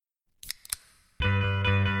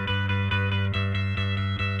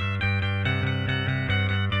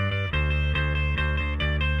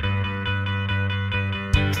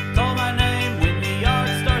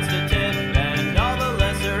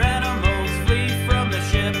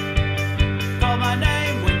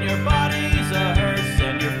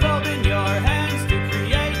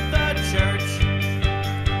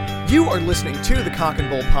are listening to the Cock and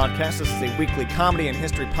Bull Podcast. This is a weekly comedy and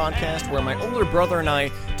history podcast where my older brother and I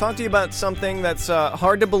talk to you about something that's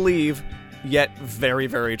hard to believe, yet very,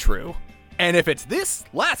 very true. And if it's this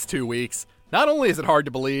last 2 weeks, not only is it hard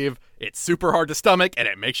to believe, it's super hard to stomach, and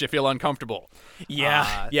it makes you feel uncomfortable.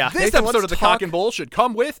 Yeah. This Nathan, episode of the Cock and Bull should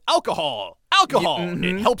come with alcohol.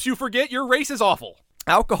 It helps you forget your race is awful.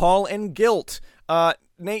 Alcohol and guilt.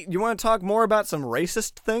 Nate, you want to talk more about some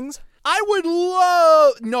racist things? I would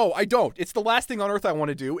love... No, I don't. It's the last thing on earth I want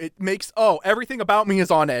to do. It makes... everything about me is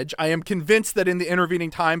on edge. I am convinced that in the intervening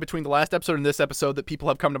time between the last episode and this episode that people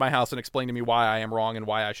have come to my house and explained to me why I am wrong and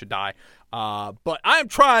why I should die. But I'm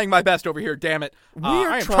trying my best over here, damn it. We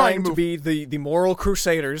are trying to be the moral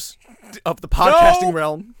crusaders of the podcasting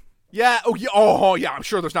realm. Yeah, yeah, I'm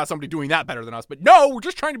sure there's not somebody doing that better than us. But no, we're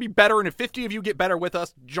just trying to be better, and if 50 of you get better with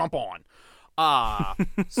us, jump on.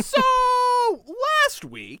 So, last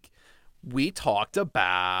week... we talked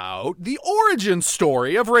about the origin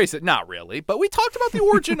story of racism. Not really, but we talked about the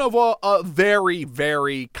origin of a very,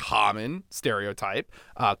 very common stereotype.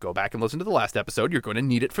 Go back and listen to the last episode. You're going to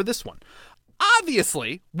need it for this one.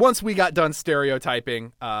 Obviously, once we got done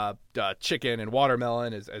stereotyping chicken and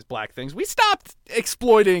watermelon as black things, we stopped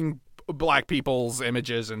exploiting black people's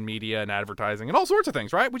images in media and advertising and all sorts of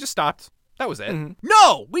things, right? We just stopped. That was it. Mm-hmm.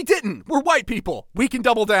 No, we didn't. We're white people. We can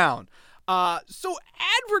double down. So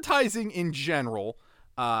advertising in general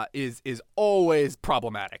is always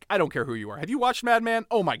problematic. I don't care who you are. Have you watched Mad Men?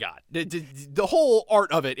 Oh my God. The whole art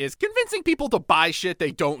of it is convincing people to buy shit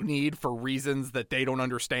they don't need for reasons that they don't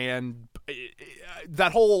understand.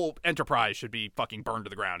 That whole enterprise should be fucking burned to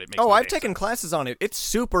the ground. I've taken classes on it. It's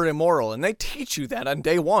super immoral, and they teach you that on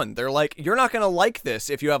day one. They're like, you're not going to like this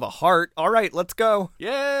if you have a heart. All right, let's go.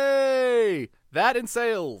 Yay! That and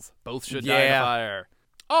sales. Both should die in a fire.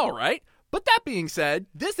 All right. But that being said,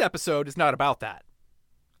 this episode is not about that.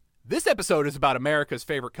 This episode is about America's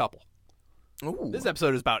favorite couple. Ooh. This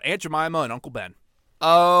episode is about Aunt Jemima and Uncle Ben.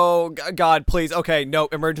 Oh, God, please. Okay, no,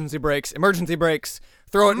 emergency brakes. Emergency brakes.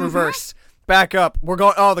 Throw it in reverse. Back up. We're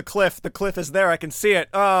going... Oh, the cliff. The cliff is there. I can see it.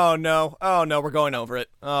 Oh, no. We're going over it.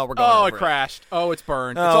 Oh, it crashed. Oh, it's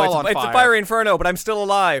burned. Oh, it's all on fire. It's a fiery inferno, but I'm still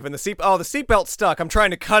alive. And the seatbelt's stuck. I'm trying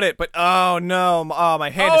to cut it, but oh, no. Oh, my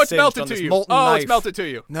hand is singed on this molten knife. It's melted to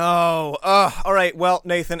you. No. All right, well,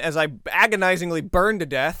 Nathan, as I agonizingly burn to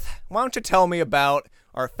death, why don't you tell me about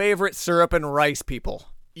our favorite syrup and rice people?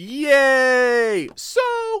 Yay! So,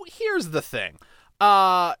 here's the thing.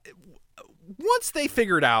 Once they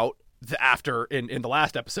figured out after in the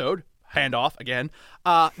last episode, handoff again,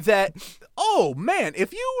 that, oh man,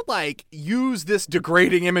 if you like use this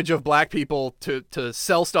degrading image of black people to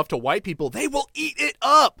sell stuff to white people, they will eat it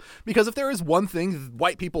up. Because if there is one thing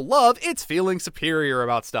white people love, it's feeling superior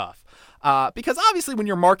about stuff. Because obviously when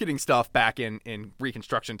you're marketing stuff back in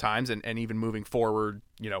Reconstruction times and even moving forward,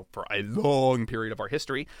 for a long period of our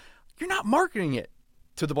history, you're not marketing it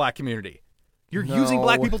to the black community. You're using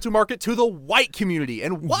black people to market to the white community.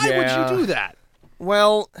 And why would you do that?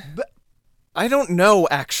 Well, I don't know,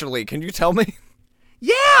 actually. Can you tell me?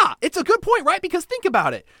 Yeah, it's a good point, right? Because think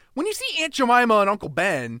about it. When you see Aunt Jemima and Uncle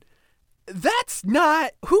Ben, that's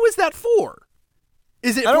not... Who is that for?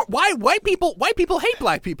 Is it... Why white people hate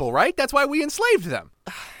black people, right? That's why we enslaved them.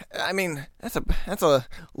 I mean, that's a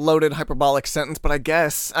loaded hyperbolic sentence, but I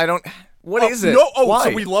guess I don't... What is it? Why?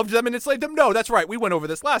 So we loved them and enslaved them? No, that's right. We went over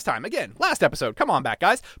this last time. Again, last episode. Come on back,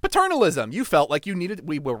 guys. Paternalism. You felt like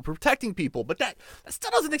we were protecting people, but that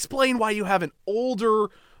still doesn't explain why you have an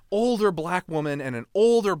older black woman and an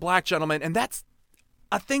older black gentleman, and that's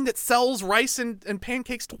a thing that sells rice and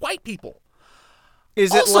pancakes to white people.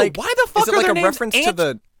 Is it why the fuck are their names reference to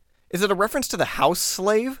the... Is it a reference to the house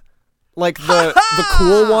slave? Like the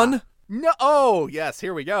cool one? No. Oh, yes.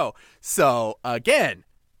 Here we go. So, again...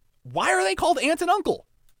 why are they called aunt and uncle?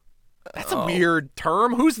 That's a weird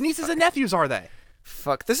term. Whose nieces and nephews are they?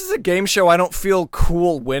 Fuck, this is a game show I don't feel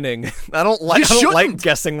cool winning. I don't like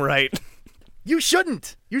guessing right. You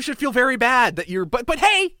shouldn't. You should feel very bad that you're... But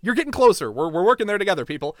hey, you're getting closer. We're working there together,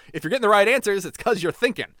 people. If you're getting the right answers, it's because you're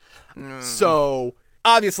thinking. So,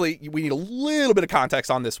 obviously, we need a little bit of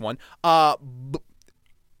context on this one.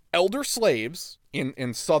 Elder slaves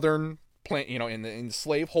in southern... in the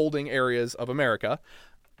slave-holding areas of America...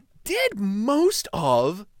 did most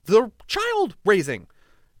of the child raising.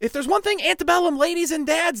 If there's one thing antebellum ladies and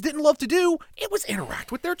dads didn't love to do, it was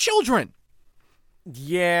interact with their children.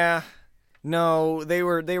 Yeah. No, they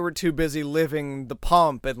were too busy living the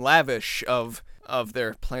pomp and lavish of of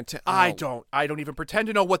their plantain. I don't even pretend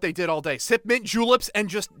to know what they did all day. Sip mint juleps and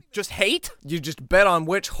just hate? You just bet on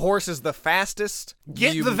which horse is the fastest.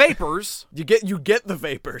 Get the vapors. You get the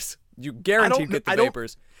vapors. You guaranteed get the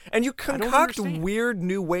vapors. And you concoct weird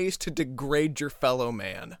new ways to degrade your fellow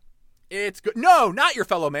man. It's good. No, not your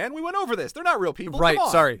fellow man. We went over this. They're not real people. Right, Come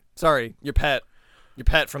on. sorry. Your pet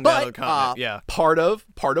from the other continent. Yeah. Part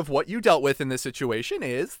of what you dealt with in this situation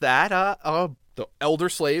is that the elder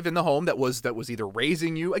slave in the home that was either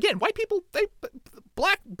raising you. Again, white people,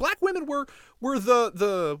 black women were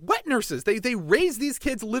the wet nurses. They raised these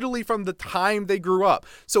kids literally from the time they grew up.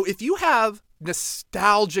 So if you have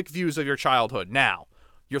nostalgic views of your childhood now,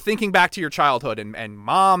 you're thinking back to your childhood and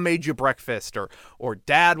mom made you breakfast or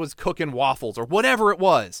dad was cooking waffles or whatever it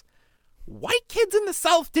was. White kids in the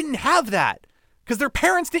South didn't have that because their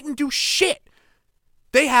parents didn't do shit.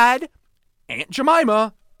 They had Aunt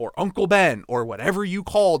Jemima or Uncle Ben or whatever you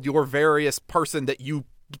called your various person that you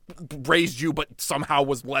raised you but somehow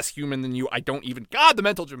was less human than you. God, the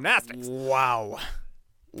mental gymnastics. Wow.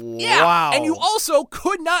 Yeah. Wow. And you also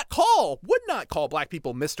would not call black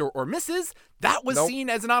people Mr. or Mrs. That was seen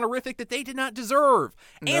as an honorific that they did not deserve.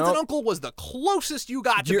 Aunt and uncle was the closest you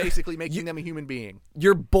got to basically making them a human being.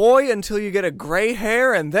 You're boy until you get a gray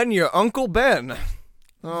hair, and then you're Uncle Ben.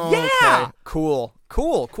 Oh, yeah. Okay. Cool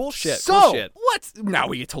shit. So, cool shit. Now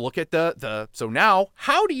we get to look at so now,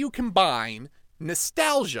 how do you combine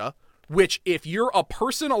nostalgia, which if you're a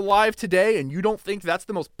person alive today and you don't think that's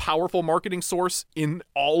the most powerful marketing source in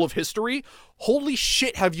all of history, holy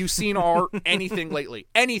shit, have you seen anything lately?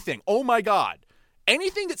 Anything. Oh my God.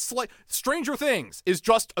 Anything that's like Stranger Things is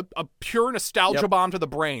just a pure nostalgia bomb to the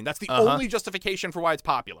brain. That's the only justification for why it's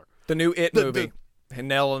popular. The new It movie.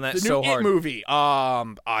 Nailing that so hard. The new It movie.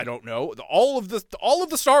 I don't know. All of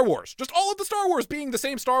the Star Wars. Just all of the Star Wars being the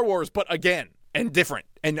same Star Wars, but again and different.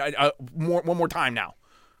 And one more time now.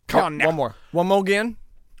 Come on now. One more again.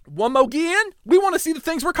 We want to see the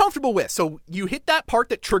things we're comfortable with. So you hit that part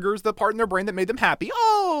that triggers the part in their brain that made them happy.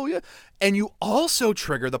 Oh, yeah. And you also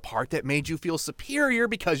trigger the part that made you feel superior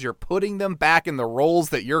because you're putting them back in the roles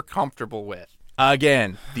that you're comfortable with.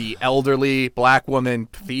 Again, the elderly black woman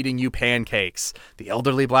feeding you pancakes, the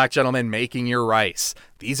elderly black gentleman making your rice.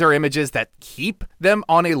 These are images that keep them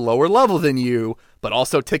on a lower level than you, but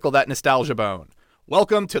also tickle that nostalgia bone.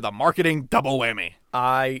 Welcome to the marketing double whammy.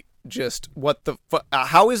 What the fuck?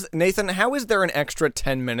 How is there an extra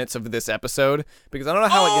 10 minutes of this episode? Because I don't know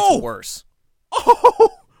how it gets worse.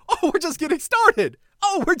 We're just getting started.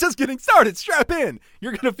 Strap in.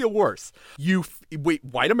 You're going to feel worse.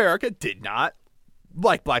 White America did not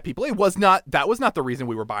like black people. That was not the reason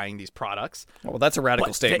we were buying these products. Well, that's a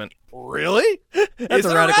radical statement. Really? That's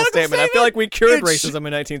a radical statement. I feel like we cured racism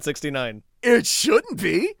in 1969. It shouldn't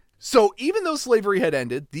be. So even though slavery had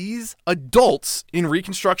ended, these adults in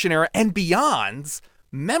Reconstruction era and beyond's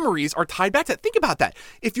memories are tied back to that. Think about that.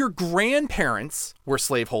 If your grandparents were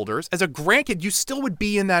slaveholders, as a grandkid, you still would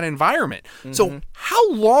be in that environment. Mm-hmm. So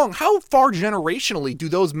how far generationally do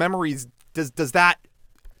those memories, does that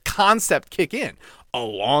concept kick in? A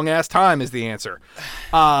long ass time is the answer.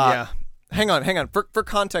 Yeah. Hang on. For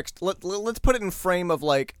context, let's put it in frame of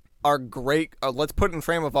like our great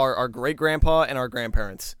grandpa and our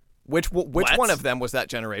grandparents. Which one of them was that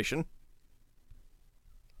generation?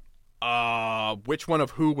 Which one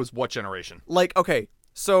of who was what generation? Like, okay,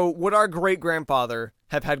 so would our great-grandfather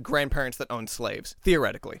have had grandparents that owned slaves,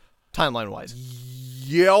 theoretically, timeline-wise?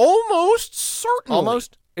 Yeah, almost certainly.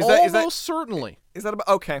 Almost? Certainly. Is that about...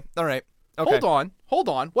 Okay, all right. Okay. Hold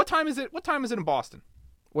on. What time is it in Boston?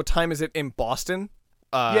 What time is it in Boston?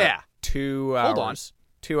 Yeah. 2 hours. Hold on.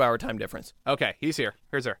 2 hour time difference. Okay, he's here.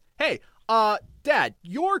 Here's her. Hey, Dad,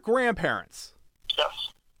 your grandparents. Yes.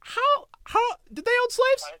 How did they own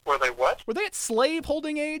slaves? Were they what? Were they at slave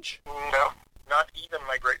holding age? No, not even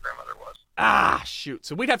my great-grandmother was. Ah, shoot.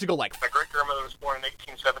 So we'd have to go like... My great-grandmother was born in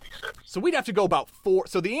 1876. So we'd have to go about 4...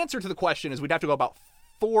 So the answer to the question is we'd have to go about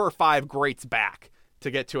 4 or 5 greats back to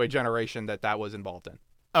get to a generation that was involved in.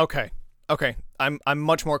 Okay. I'm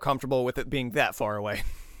much more comfortable with it being that far away.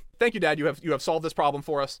 Thank you, Dad. You have solved this problem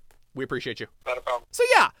for us. We appreciate you. Not a problem. So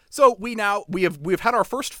yeah, we've had our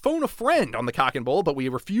first phone a friend on the Cock and Bull, but we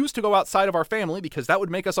refuse to go outside of our family because that would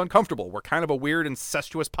make us uncomfortable. We're kind of a weird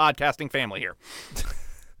incestuous podcasting family here.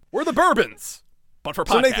 We're the Bourbons, but for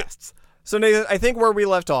podcasts. So Nathan, I think where we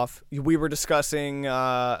left off, we were discussing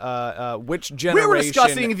which generation. We were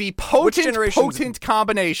discussing the potent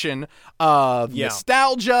combination of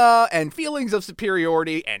nostalgia and feelings of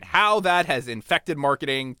superiority and how that has infected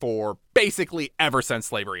marketing for basically ever since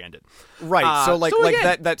slavery ended. Right. So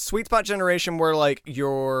that sweet spot generation where like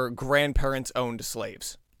your grandparents owned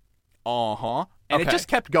slaves. Uh-huh. And it Okay. just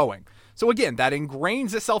kept going. So again, that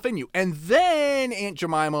ingrains itself in you. And then Aunt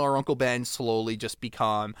Jemima or Uncle Ben slowly just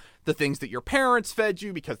become the things that your parents fed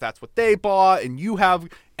you because that's what they bought and you have.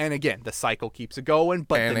 And again, the cycle keeps it going.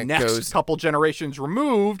 But And the it next goes couple generations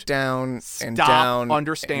removed, Down and stop down.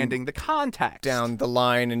 understanding the context. Down the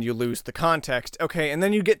line and you lose the context. Okay, and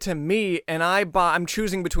then you get to me and I'm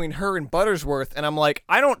choosing between her and Buttersworth and I'm like,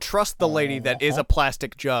 I don't trust the lady that is a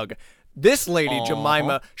plastic jug. This lady,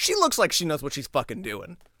 Jemima, she looks like she knows what she's fucking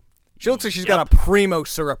doing. She looks like she's got a primo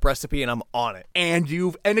syrup recipe and I'm on it. And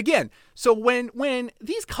again, so when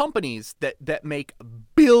these companies that make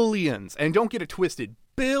billions, and don't get it twisted,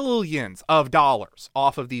 billions of dollars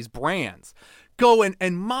off of these brands go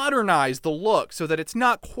and modernize the look so that it's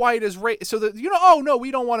not quite as so that oh no,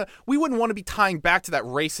 we wouldn't want to be tying back to that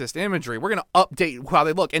racist imagery. We're going to update how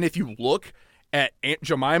they look. And if you look at Aunt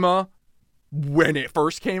Jemima when it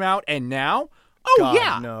first came out and now, God,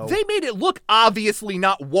 yeah, no. they made it look obviously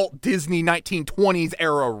not Walt Disney 1920s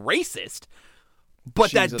era racist, but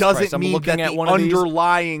Jesus that doesn't Christ, I'm mean looking that at the one of these.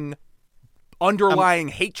 underlying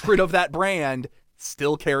hatred of that brand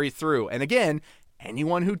still carries through. And again,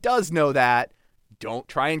 anyone who does know that, don't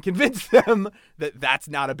try and convince them that that's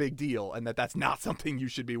not a big deal and that that's not something you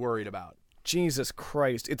should be worried about. Jesus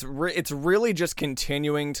Christ. It's really just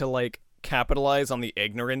continuing to like capitalize on the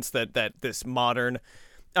ignorance that this modern,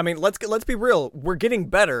 I mean, let's be real. We're getting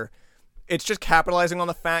better. It's just capitalizing on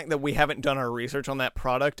the fact that we haven't done our research on that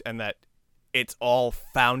product and that it's all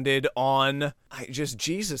founded on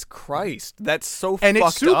Jesus Christ. That's so And fucked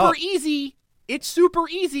it's super up. easy. It's super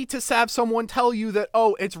easy to have someone tell you that,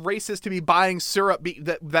 oh, it's racist to be buying syrup,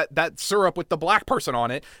 that syrup with the black person on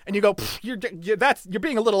it, and you go, you're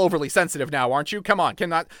being a little overly sensitive now, aren't you? Come on,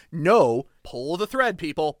 no, pull the thread,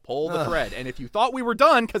 people, pull the thread. And if you thought we were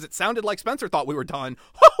done, because it sounded like Spencer thought we were done,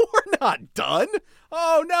 oh, we're not done.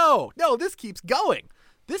 Oh no, this keeps going.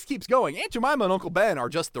 Aunt Jemima and Uncle Ben are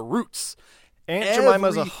just the roots. Aunt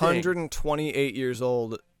Jemima's Everything. 128 years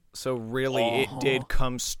old, so really it did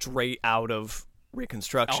come straight out of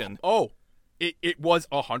Reconstruction. It was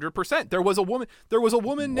 100%. There was a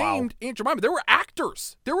woman Wow. named Aunt Jemima. There were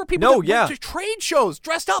actors. There were people that went to trade shows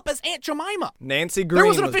dressed up as Aunt Jemima. Nancy Green There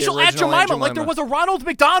was an the official Aunt original Jemima, like there was a Ronald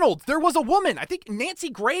McDonald. There was a woman. I think Nancy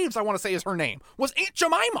Graves, I want to say is her name, was Aunt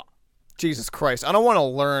Jemima. Jesus Christ. I don't want to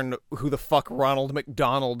learn who the fuck Ronald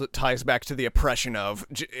McDonald ties back to the oppression of.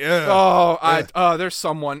 There's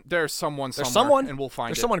someone somewhere, and we'll find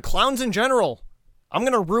There's it. someone. Clowns in general. I'm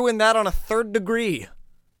going to ruin that on a third degree.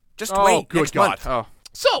 Just Oh, wait. good next God. month. Oh.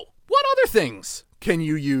 So, what other things can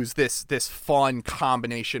you use this fun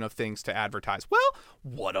combination of things to advertise? Well,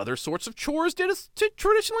 what other sorts of chores did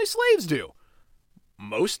traditionally slaves do?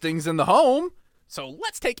 Most things in the home. So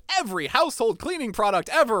let's take every household cleaning product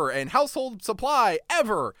ever and household supply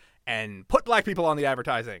ever and put black people on the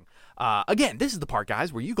advertising. Again, this is the part,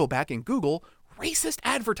 guys, where you go back and Google racist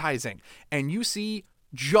advertising and you see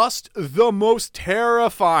just the most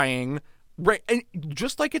terrifying, and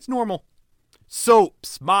just like it's normal.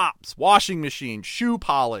 Soaps, mops, washing machine, shoe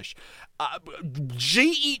polish,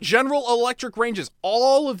 GE General Electric ranges,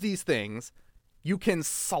 all of these things you can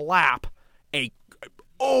slap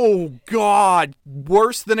oh God,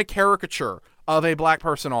 worse than a caricature of a black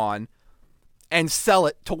person on and sell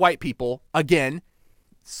it to white people, again,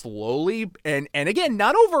 slowly, and again,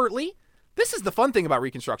 not overtly. This is the fun thing about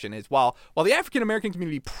Reconstruction is while the African-American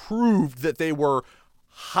community proved that they were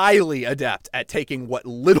highly adept at taking what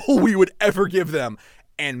little we would ever give them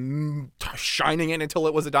and shining it until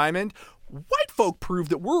it was a diamond, white folk proved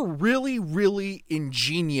that we're really, really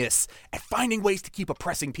ingenious at finding ways to keep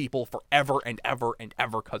oppressing people forever and ever and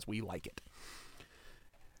ever because we like it.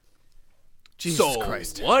 Jesus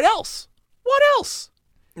Christ. What else?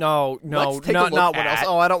 No, Let's take a not look what else. at-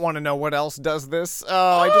 Oh, I don't want to know what else does this.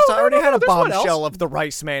 Oh, I already had a there's what bombshell else. of the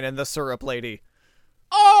rice man and the syrup lady.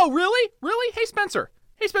 Oh, really? Really? Hey, Spencer,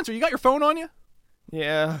 you got your phone on you?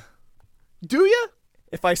 Yeah. Do you?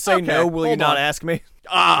 If I say Okay, no, will you hold not on. ask me?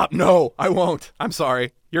 No, I won't. I'm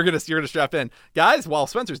sorry. You're gonna strap in, guys. While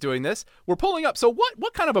Spencer's doing this, we're pulling up. So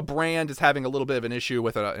what kind of a brand is having a little bit of an issue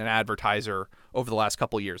with an advertiser over the last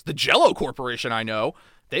couple of years? The Jell-O Corporation, I know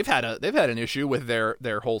they've had an issue with their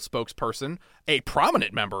whole spokesperson, a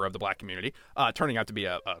prominent member of the black community, turning out to be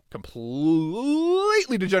a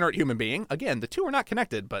completely degenerate human being. Again, the two are not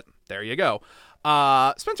connected, but there you go.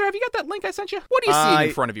 Spencer, have you got that link I sent you? What are you seeing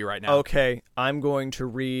in front of you right now? Okay, I'm going to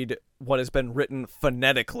read what has been written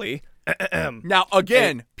phonetically. Now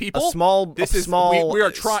again, people, we are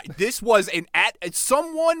trying. This was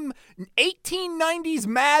someone 1890s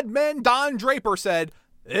Mad Men Don Draper said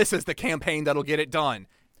this is the campaign that'll get it done.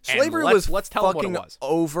 Slavery let's was tell them what fucking it was.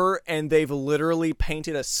 over, and they've literally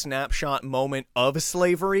painted a snapshot moment of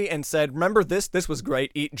slavery and said, "Remember this? This was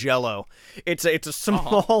great. Eat Jello." It's a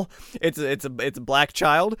small, it's a black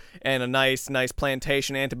child and a nice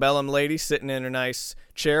plantation antebellum lady sitting in her nice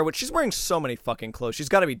chair, which she's wearing so many fucking clothes. She's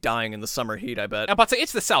got to be dying in the summer heat, I bet. I'm about to say,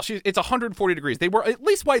 it's the South. It's 140 degrees. At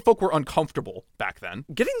least white folk were uncomfortable back then.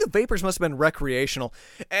 Getting the vapors must have been recreational,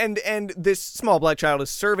 and this small black child is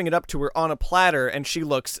serving it up to her on a platter, and she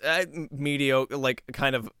looks mediocre, like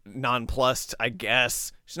kind of nonplussed, I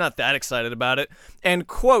guess. She's not that excited about it. And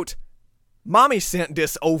quote, "Mommy sent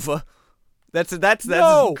this over." That's as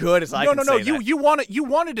good as I can say that. You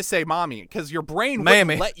wanted to say mommy because your brain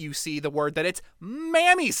Mammy. wouldn't let you see the word that it's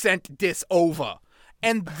mammy sent this over,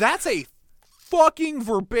 and that's a fucking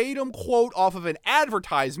verbatim quote off of an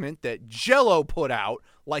advertisement that Jello put out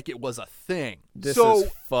like it was a thing. This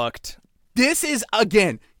is fucked. This is,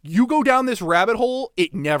 again, you go down this rabbit hole,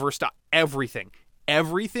 it never stops. Everything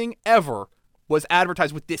ever was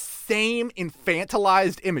advertised with this same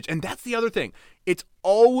infantilized image. And that's the other thing. It's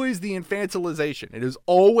always the infantilization. It is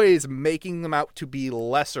always making them out to be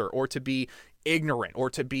lesser or to be ignorant or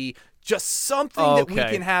to be just something that we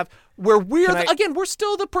can have where we're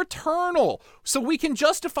still the paternal. So we can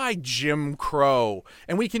justify Jim Crow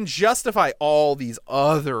and we can justify all these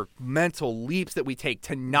other mental leaps that we take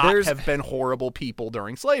to not have been horrible people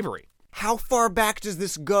during slavery. How far back does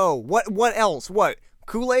this go? What else? What?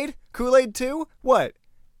 Kool-Aid? Kool-Aid 2? What?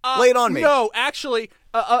 Lay it on me. No, actually,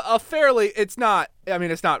 it's not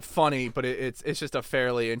funny, but it's just a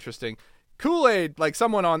fairly interesting Kool-Aid, like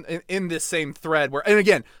someone in this same thread where, and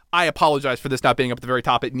again, I apologize for this not being up at the very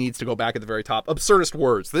top. It needs to go back at the very top. Absurdist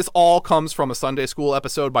Words. This all comes from a Sunday school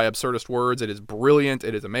episode by Absurdist Words. It is brilliant.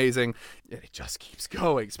 It is amazing. It just keeps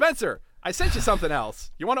going. Spencer, I sent you something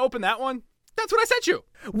else. You want to open that one? That's what I sent you.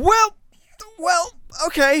 Well,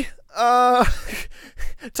 okay.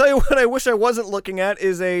 Tell you what I wish I wasn't looking at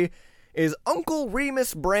is Uncle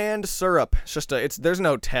Remus brand syrup. It's just there's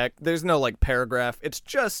no tech, there's no like paragraph. It's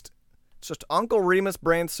just Uncle Remus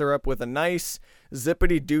brand syrup with a nice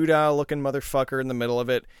zippity doodah looking motherfucker in the middle of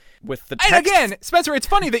it with the text. And again, Spencer, it's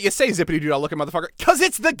funny that you say zippity doodah looking motherfucker because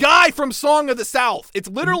it's the guy from Song of the South. It's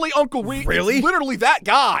literally Uncle Remus. Really? It's literally that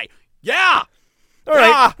guy. Yeah. All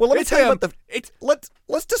right. Well, let me it's tell you him. about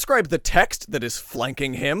let's describe the text that is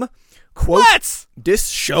flanking him. Quote, Let's. "This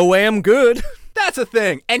show am good." That's a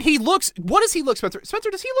thing. And he looks, what does he look, Spencer?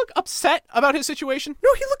 Spencer, does he look upset about his situation?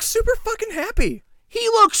 No, he looks super fucking happy. He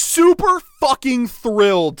looks super fucking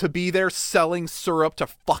thrilled to be there selling syrup to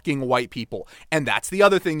fucking white people. And that's the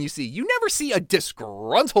other thing you see. You never see a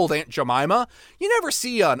disgruntled Aunt Jemima. You never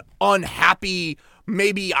see an unhappy,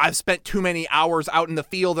 maybe I've spent too many hours out in the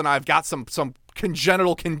field and I've got some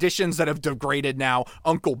congenital conditions that have degraded now,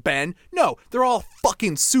 Uncle Ben. No, they're all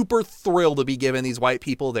fucking super thrilled to be giving these white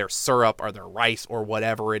people their syrup or their rice or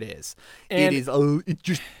whatever it is. And it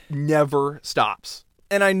just never stops.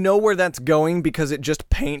 And I know where that's going because it just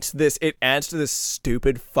paints this, it adds to this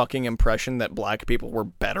stupid fucking impression that black people were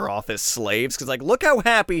better off as slaves. Because, like, look how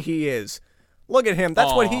happy he is. Look at him.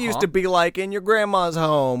 That's what he used to be like in your grandma's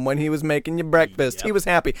home when he was making you breakfast. Yep. He was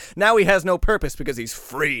happy. Now he has no purpose because he's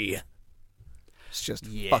free. It's just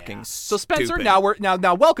fucking So stupid. Spencer,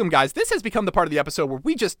 now welcome guys. This has become the part of the episode where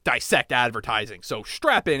we just dissect advertising. So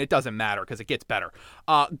strap in, it doesn't matter because it gets better.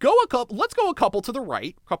 Let's go a couple to the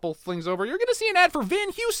right, couple things over. You're gonna see an ad for Van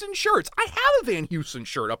Heusen shirts. I have a Van Heusen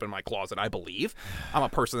shirt up in my closet, I believe. I'm a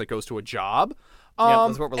person that goes to a job. Yeah,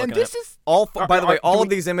 that's what we're looking and this at. Is by the way, all of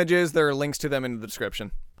these images, there are links to them in the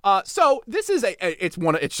description. So this is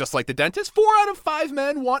it's just like the dentist. 4 out of 5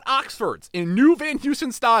 men want Oxfords in new Van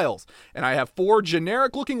Heusen styles. And I have 4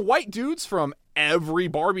 generic looking white dudes from every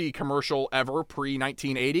Barbie commercial ever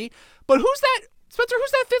pre-1980. But who's that, Spencer,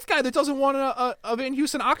 who's that 5th guy that doesn't want a Van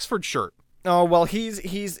Heusen Oxford shirt? Oh, well,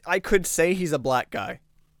 I could say he's a black guy,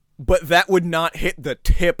 but that would not hit the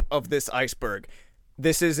tip of this iceberg.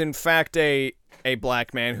 This is, in fact, a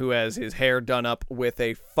black man who has his hair done up with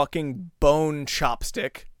a fucking bone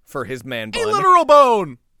chopstick for his man bun. A literal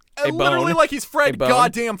bone. Literally bone. like he's Fred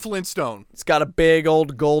goddamn Flintstone. He's got a big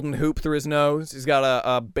old golden hoop through his nose. He's got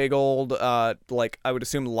a big old, like, I would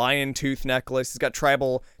assume lion tooth necklace. He's got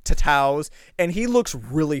tribal tattoos, and he looks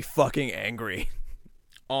really fucking angry.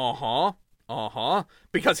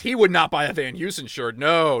 Because he would not buy a Van Heusen shirt.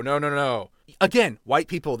 No. Again, white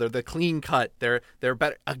people, they're the clean cut. They're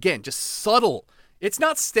better. Again, just subtle. It's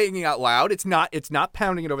not saying out loud. It's not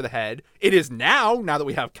pounding it over the head. It is now that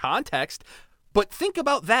we have context. But think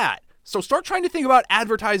about that. So start trying to think about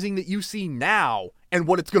advertising that you see now and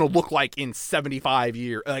what it's going to look like in 75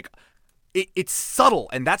 years. Like, it's subtle,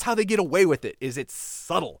 and that's how they get away with it. It's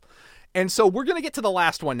subtle. And so we're gonna get to the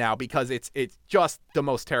last one now because it's just the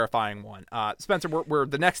most terrifying one. Spencer, we're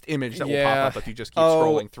the next image that will pop up if you just keep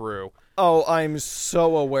scrolling through. Oh, I'm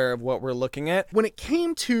so aware of what we're looking at. When it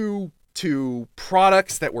came to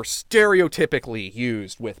products that were stereotypically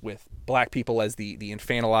used with black people as the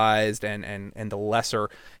infantilized and the lesser,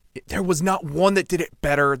 there was not one that did it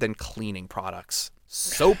better than cleaning products.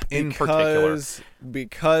 Soap in particular.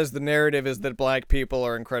 Because the narrative is that black people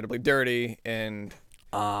are incredibly dirty and...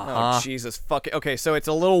 Oh, Jesus fucking... Okay, so it's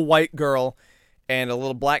a little white girl and a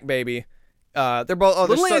little black baby. They're both... Oh,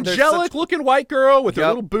 little angelic-looking white girl with her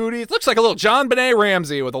little booty. It looks like a little John Benet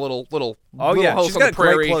Ramsey with a little house she's on got the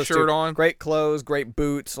prairie great clothes shirt too. on. Great clothes, great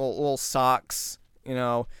boots, little socks, you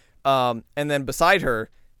know. And then beside her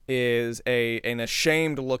is an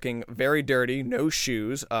ashamed-looking, very dirty, no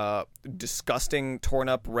shoes, disgusting,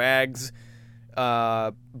 torn-up rags...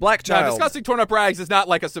 black child. Now, disgusting torn up rags is not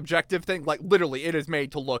like a subjective thing. Like literally, it is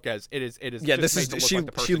made to look as it is. Yeah, just this made is to look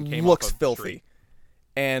like the she person came looks off of filthy, street.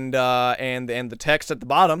 and the text at the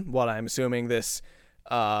bottom, what I'm assuming this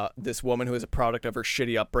woman who is a product of her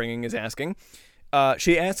shitty upbringing is asking.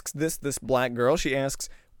 She asks this black girl. She asks,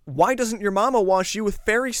 "Why doesn't your mama wash you with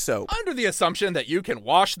fairy soap?" Under the assumption that you can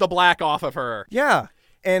wash the black off of her. Yeah,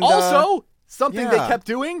 and also something they yeah. kept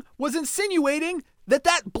doing was insinuating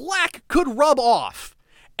that black could rub off.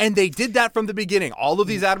 And they did that from the beginning. All of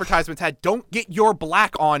these advertisements had, "Don't get your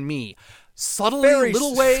black on me." Subtly,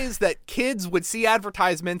 little ways that kids would see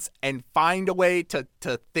advertisements and find a way to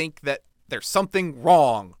think that there's something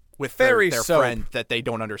wrong with their friend that they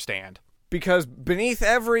don't understand. Because beneath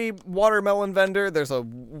every watermelon vendor, there's a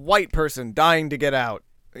white person dying to get out.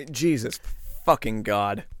 Jesus fucking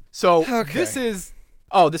God. So Okay. this is...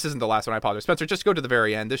 Oh, this isn't the last one. I apologize. Spencer, just go to the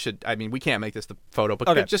very end. We can't make this the photo,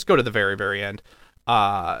 but just go to the very, very end.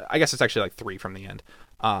 I guess it's actually like 3 from the end.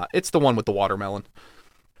 It's the one with the watermelon.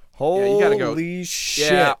 Holy you gotta go.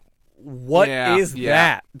 shit. Yeah. What is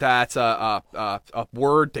that? That's a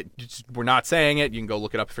word that we're not saying it. You can go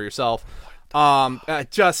look it up for yourself.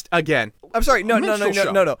 Just, again. I'm sorry. No. minstrel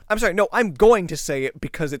show. No. I'm sorry. No, I'm going to say it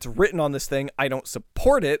because it's written on this thing. I don't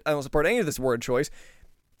support it. I don't support any of this word choice.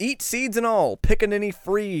 Eat seeds and all. Pickaninny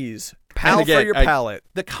freeze. Pal And again, for your palate.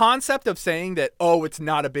 The concept of saying that, it's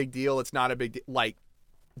not a big deal. It's not a big deal. Like,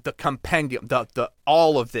 the compendium, the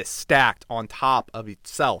all of this stacked on top of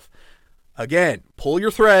itself. Again, pull your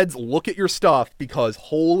threads, look at your stuff, because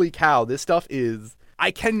holy cow, this stuff is... I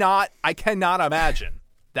cannot imagine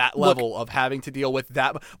that level of having to deal with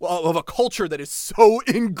that, of a culture that is so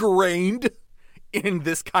ingrained in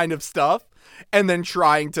this kind of stuff. And then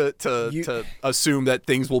trying to assume that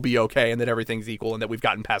things will be okay and that everything's equal and that we've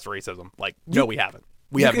gotten past racism. Like, no, we haven't.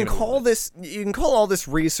 You can call all this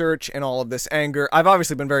research and all of this anger. I've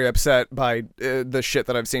obviously been very upset by the shit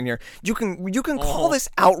that I've seen here. You can call this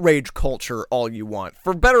outrage culture all you want,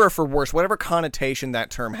 for better or for worse, whatever connotation that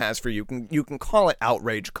term has for you. You can call it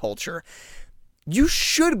outrage culture. You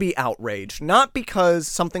should be outraged, not because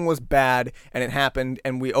something was bad and it happened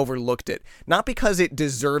and we overlooked it, not because it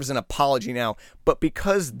deserves an apology now, but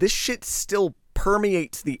because this shit still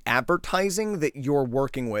permeates the advertising that you're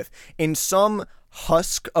working with. In some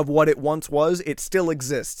husk of what it once was, it still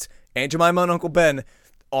exists. Aunt Jemima and Uncle Ben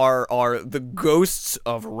are the ghosts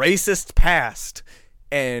of racist past,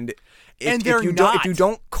 and if you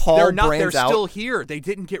don't call brands out, they're still here. They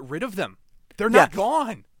didn't get rid of them. They're not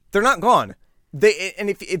gone. They're not gone.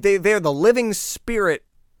 They're the living spirit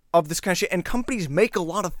of this kind of shit, and companies make a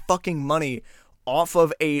lot of fucking money off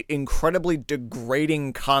of a incredibly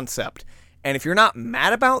degrading concept. And if you're not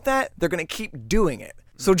mad about that, they're gonna keep doing it.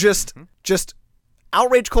 So just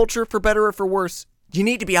outrage culture, for better or for worse. You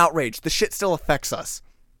need to be outraged. The shit still affects us.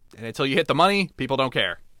 And until you hit the money, people don't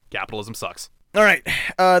care. Capitalism sucks. All right,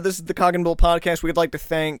 this is the Cog and Bull podcast. We'd like to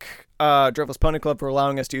thank Driveless Pony Club for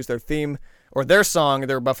allowing us to use their theme, or their song,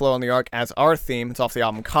 their Buffalo on the Ark, as our theme. It's off the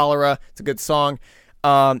album Cholera. It's a good song.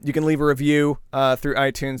 You can leave a review through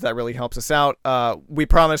iTunes. That really helps us out. We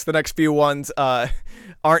promise the next few ones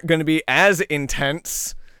aren't going to be as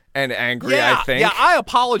intense and angry, I think. Yeah, I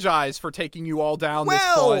apologize for taking you all down this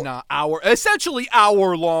fun essentially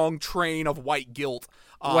hour-long train of white guilt.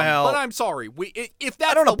 But I'm sorry. If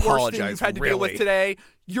that's the worst thing you've had to deal with today,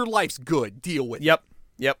 your life's good. Deal with it.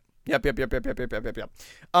 Yep.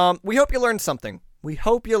 We hope you learned something. We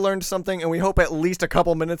hope you learned something, and we hope at least a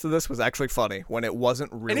couple minutes of this was actually funny when it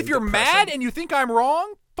wasn't really. And if you're depressing. mad and you think I'm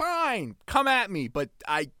wrong, fine, come at me. But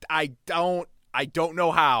I don't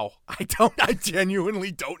know how. I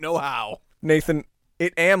genuinely don't know how. Nathan,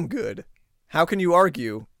 it am good. How can you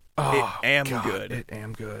argue? Oh, it am God, good. It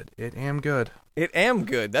am good. It am good. It am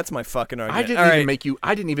good. That's my fucking argument. I didn't All even right. make you.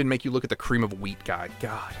 I didn't even make you look at the cream of wheat guy.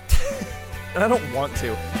 God. I don't want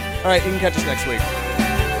to. All right, you can catch us next week.